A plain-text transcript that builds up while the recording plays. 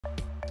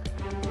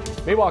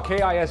Meanwhile,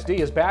 KISD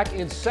is back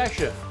in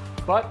session,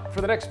 but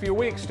for the next few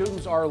weeks,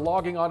 students are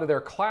logging onto their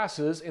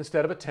classes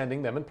instead of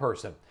attending them in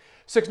person.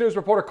 6 News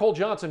reporter Cole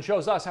Johnson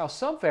shows us how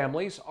some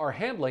families are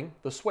handling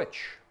the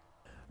switch.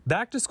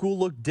 Back to school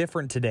looked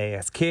different today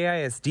as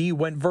KISD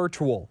went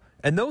virtual,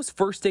 and those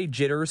first day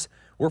jitters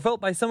were felt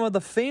by some of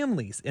the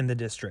families in the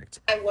district.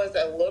 I was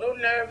a little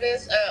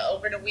nervous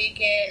over the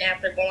weekend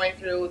after going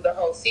through the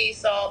whole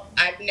seesaw.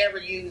 I've never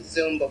used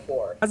Zoom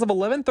before. As of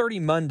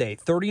 11:30 Monday,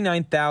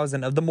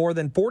 39,000 of the more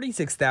than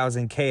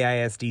 46,000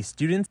 KISD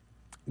students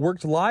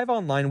worked live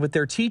online with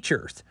their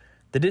teachers.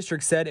 The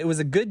district said it was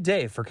a good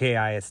day for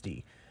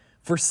KISD.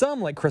 For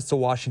some, like Crystal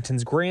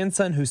Washington's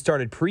grandson who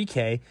started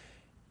pre-K,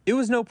 it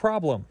was no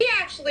problem. We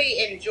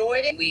actually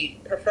enjoyed it.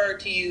 We prefer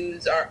to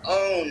use our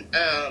own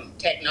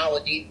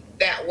technology.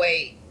 That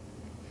way,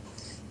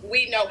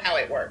 we know how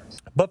it works.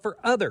 But for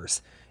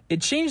others,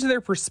 it changed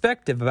their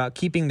perspective about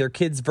keeping their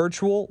kids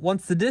virtual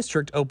once the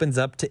district opens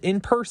up to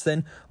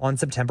in-person on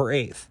September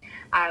 8th.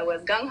 I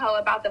was gung-ho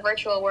about the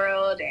virtual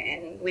world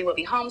and we will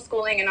be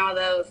homeschooling and all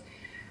those.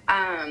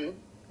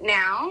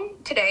 Now,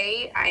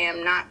 today, I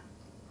am not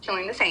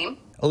feeling the same.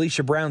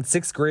 Alicia Brown's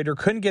 6th grader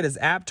couldn't get his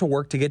app to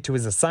work to get to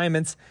his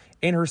assignments,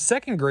 and her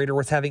 2nd grader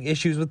was having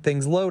issues with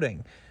things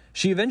loading.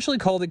 She eventually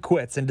called it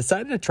quits and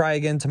decided to try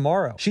again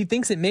tomorrow. She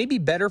thinks it may be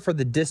better for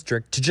the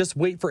district to just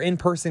wait for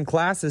in-person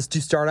classes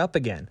to start up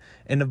again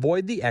and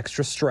avoid the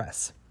extra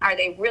stress. Are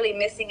they really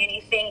missing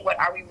anything? What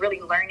are we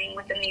really learning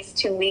within these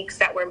 2 weeks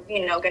that we're,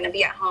 going to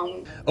be at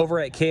home? Over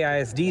at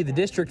KISD, the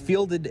district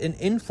fielded an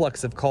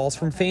influx of calls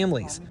from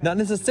families, not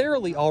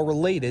necessarily all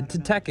related to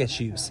tech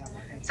issues.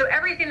 So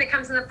everything that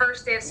comes in the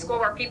first day of school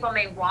where people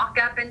may walk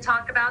up and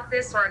talk about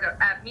this or to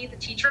meet the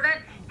teacher event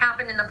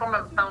happened in the form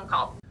of a phone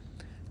call.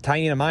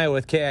 Taina Maya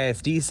with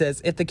KISD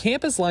says if the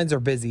campus lines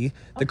are busy,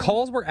 the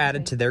calls were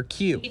added to their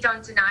queue. We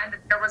don't deny that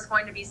there was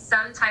going to be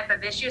some type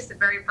of issues the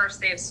very first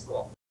day of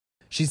school.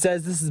 She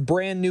says this is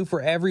brand new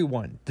for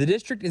everyone. The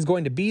district is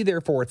going to be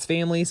there for its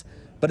families,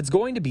 but it's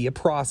going to be a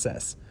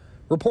process.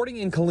 Reporting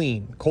in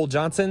Killeen, Cole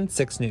Johnson,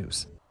 6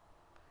 News.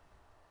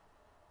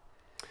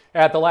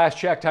 At the last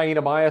check,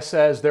 Taina Maya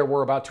says there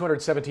were about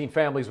 217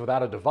 families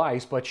without a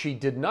device, but she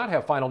did not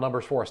have final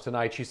numbers for us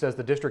tonight. She says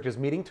the district is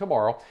meeting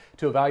tomorrow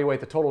to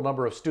evaluate the total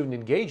number of student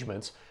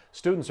engagements.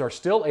 Students are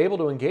still able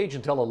to engage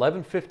until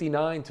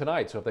 11:59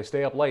 tonight, so if they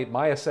stay up late,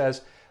 Maya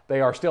says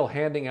they are still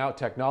handing out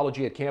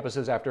technology at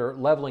campuses after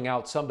leveling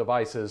out some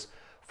devices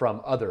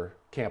from other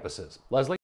campuses. Leslie?